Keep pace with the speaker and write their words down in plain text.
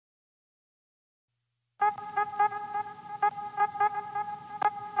Good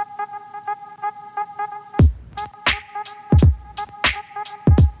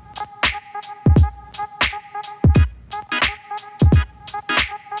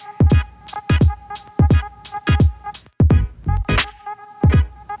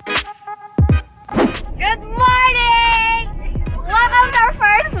morning! Welcome to our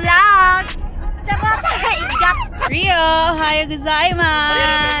first vlog! Rio, hayo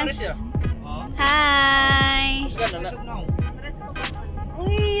gozaimasu! Hi!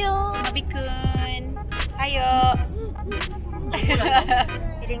 Rio! Mabikun! Hayo!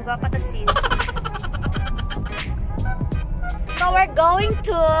 Feeling ko pa to sis. So we're going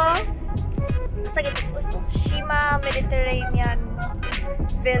to Shima Mediterranean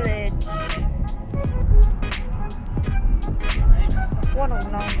Village.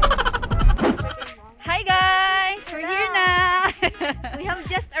 Hi guys! We're here now! We have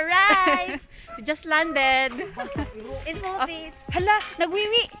just arrived! We just landed! In Philippines! Hala!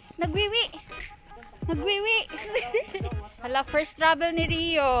 Nagwiwi! Nagwiwi! Nagwiwi! Hala! First travel ni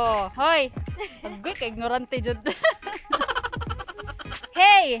Rio! Hoy! Aggoy ka ignorante dyan!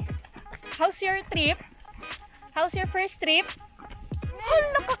 Hey! How's your trip? How's your first trip?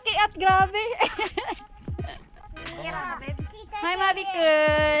 Hala! Kakiat! Grabe! Hi,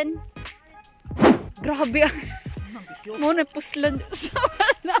 Mabikun! Grabe ang... Muna puslan sa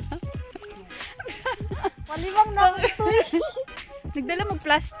wala. Malimang na ito. Nagdala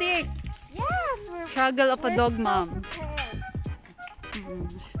mag-plastic. Yes! Struggle of a dog mom.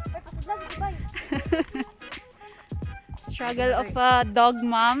 Struggle of a dog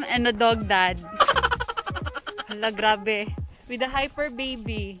mom and a dog dad. Hala, grabe. With a hyper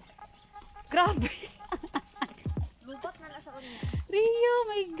baby. Grabe. Rio,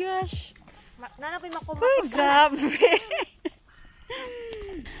 my gosh. Nanapin makumakas. Uy, grabe.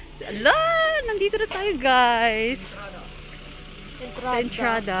 Ala, nandito na tayo, guys.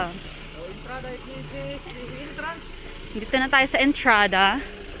 Entrada. Dito na tayo sa entrada.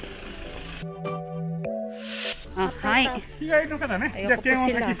 Ah, hi. Ayoko po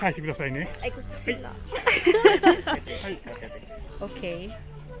sila. Ayoko po sila. Okay.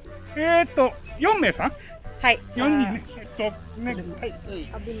 4名さんはい。4人ね。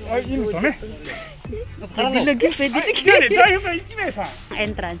いいのとね。大夫が1名さん。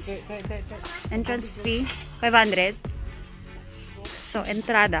Entrance. Entrance fee 500. So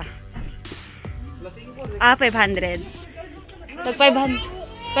entrada. Ah, 500. Tag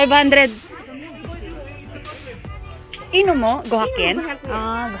 500. Ino mo? Gohakken?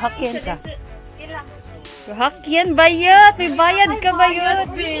 Ah, gohakken ka. Gohakken, bayad! May bayad ka bayad!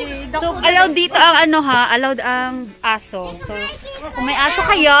 So, allowed dito ang ano ha, allowed ang aso. So, kung may aso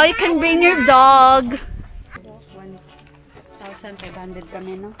kayo, you can bring your dog. 1,500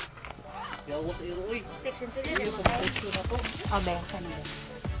 kami, no? Okay, sana ba?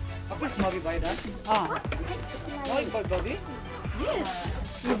 Apa Simabi bayad ha? Oh. Ay, babi? Yes!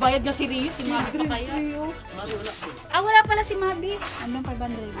 May bayad na si Rio, si Mabi pa kaya. Ah, wala pala si Mabi. Anong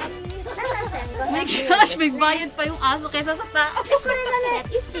 500? My gosh, may bayad pa yung aso kaysa sa tao.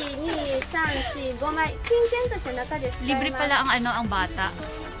 Libre pala ang ano, ang bata.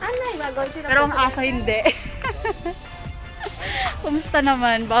 Pero ang aso hindi. Kumusta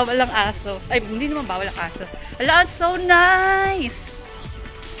naman? Bawal ang aso. Ay, hindi naman bawal ang aso. Ala, so nice!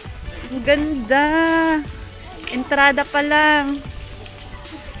 Ang ganda! Entrada pa lang.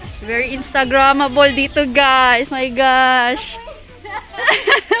 Very Instagrammable dito, guys. My gosh.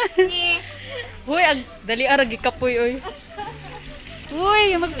 Uy, dali arag ikapoy, oy.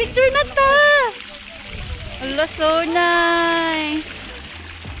 Uy, mag-picture na ta. Hello, so nice.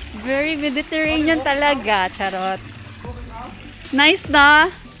 Very Mediterranean talaga, charot. Nice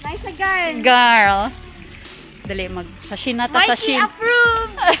na? Nice again. Girl. Dali, mag-sashina ta, sashin. Mikey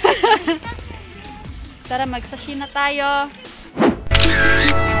approved. Tara, mag-sashina tayo.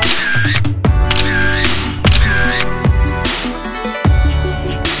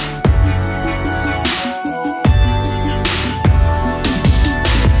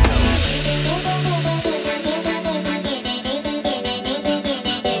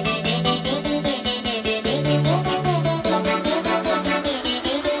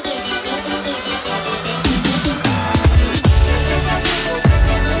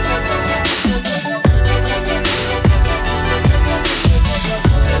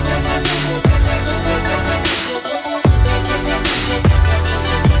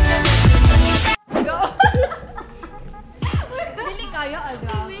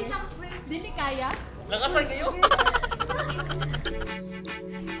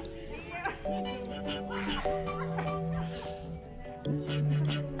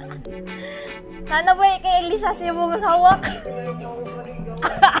 Nanaboy kay Elisa siya mong hawak.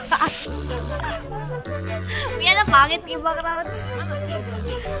 Yan ang pangit yung background.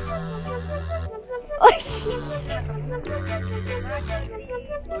 Oy!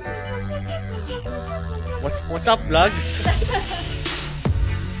 What's up, vlog?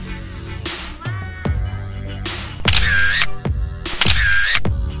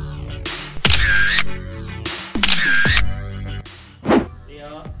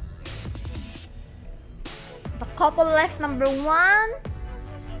 The couple life number 1.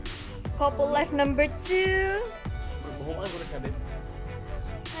 Couple life number 2.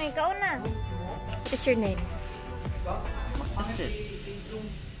 Ay, ikaw na. What is your name?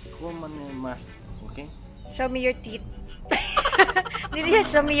 Okay. Show me your teeth. Hindi siya,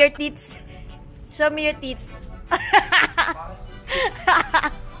 show me your teeth. Show me your teeth.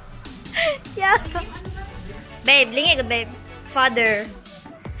 Yeah. Babe, lingi ko, babe. Father.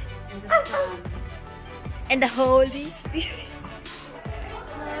 And the Holy Spirit.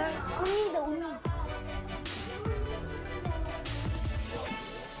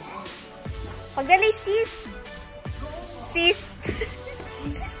 Pagaling, sis. Sis.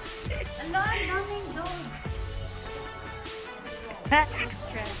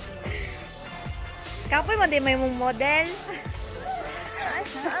 Kapoy mo din may mong model.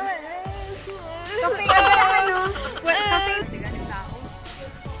 Kapoy ka ba ano? Kapoy.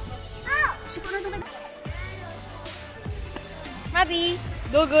 Mabi.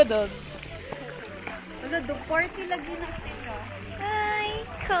 Go, dog. Ano, dog party lagi na sila. Ay,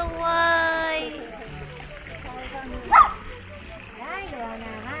 kawaii.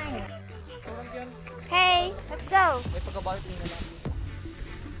 Hey, let's go. May pagkabalik nyo na lang.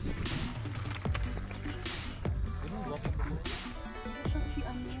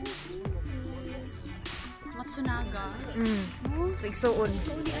 Matsunaga. Igsuon.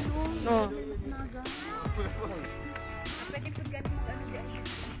 No.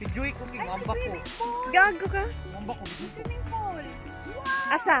 Pijoy ko king mamba ko. Gago ka. Mamba ko.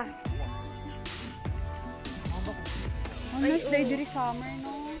 Asa? Nice day diri summer,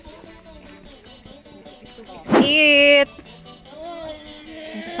 no? Eat.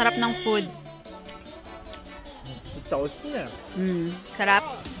 Ang sasarap ng food. Taos niya. Sarap.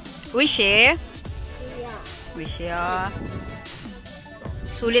 Wishi. Wishi, ah.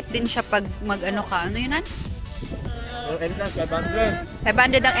 Sulit din siya pag mag-ano ka. Ano yun, Nan? Entrance, 500.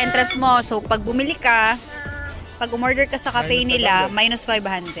 500 ang entrance mo. So, pag bumili ka, pag umorder ka sa cafe nila, minus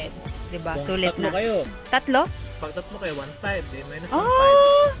 500. Diba? Sulit Tatlo na. kayo. Tatlo? Pag tatlo kayo, 1.5. Minus 1.5.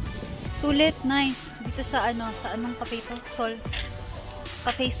 Oh! Sulit. Nice. Dito sa ano, sa anong cafe to? Sol?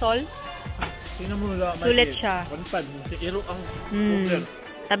 Cafe Sol? Tingnan mo lang. Sulit siya. 1.5. Si Iro ang order.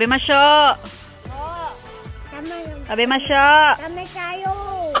 Sabi masyo! Sabi masyo! Kami tayo.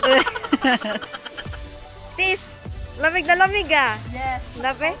 Sis, lamig na lamig ah. Yes.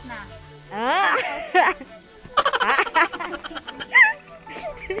 Lamig? Ah.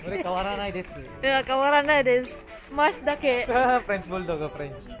 Uri, kawaran na this. Kawaran na this. Mas dake. French Bulldog,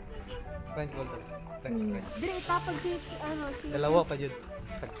 French. French Bulldog. French. Dire itapag si ano si Dalawa pa yun.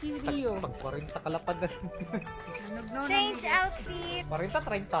 Rio. Pag 40 kalapad na. change outfit. 40,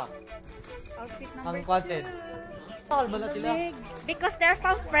 30. Outfit Ang content. Mahal ba na sila? Because they're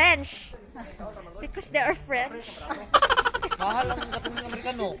from French. Because they are French. Mahal ang katong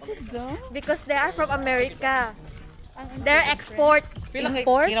Amerikano. Because they are from America. They're export.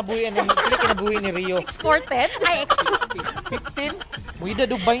 Import? Pila kinabuhi ni Rio. Exported? I export. 15. Muida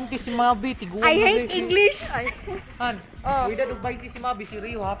do 20 si Mabi. Tiguan I mo hate din. English. Han. Muida do 20 si Mabi. Si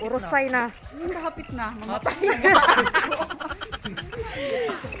Rio hapit na. Urusay na. Hapit na. Mamatay.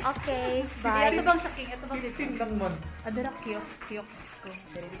 Okay, bye. Ito bang saking? Ito bang 15 lang man. Adara kiosk ko.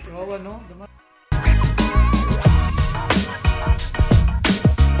 Kawawa no?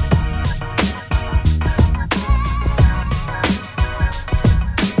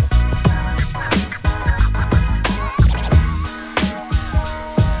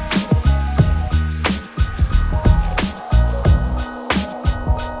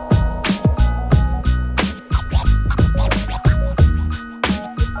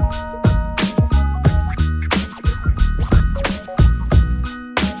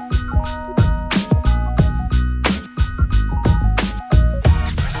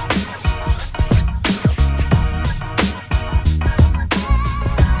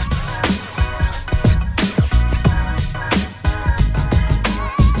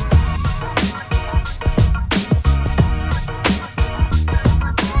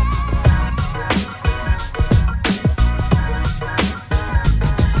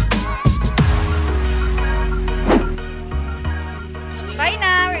 Bye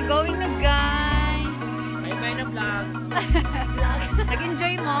na! We're going na, guys! na vlog.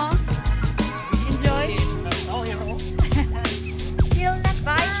 Nag-enjoy mo? Enjoy? Till next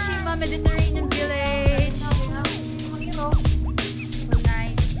Bye, Shima Mediterranean Village. So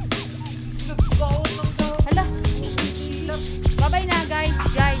nice. Hala. Bye-bye na, guys.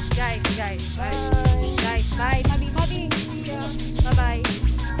 Guys. Bye.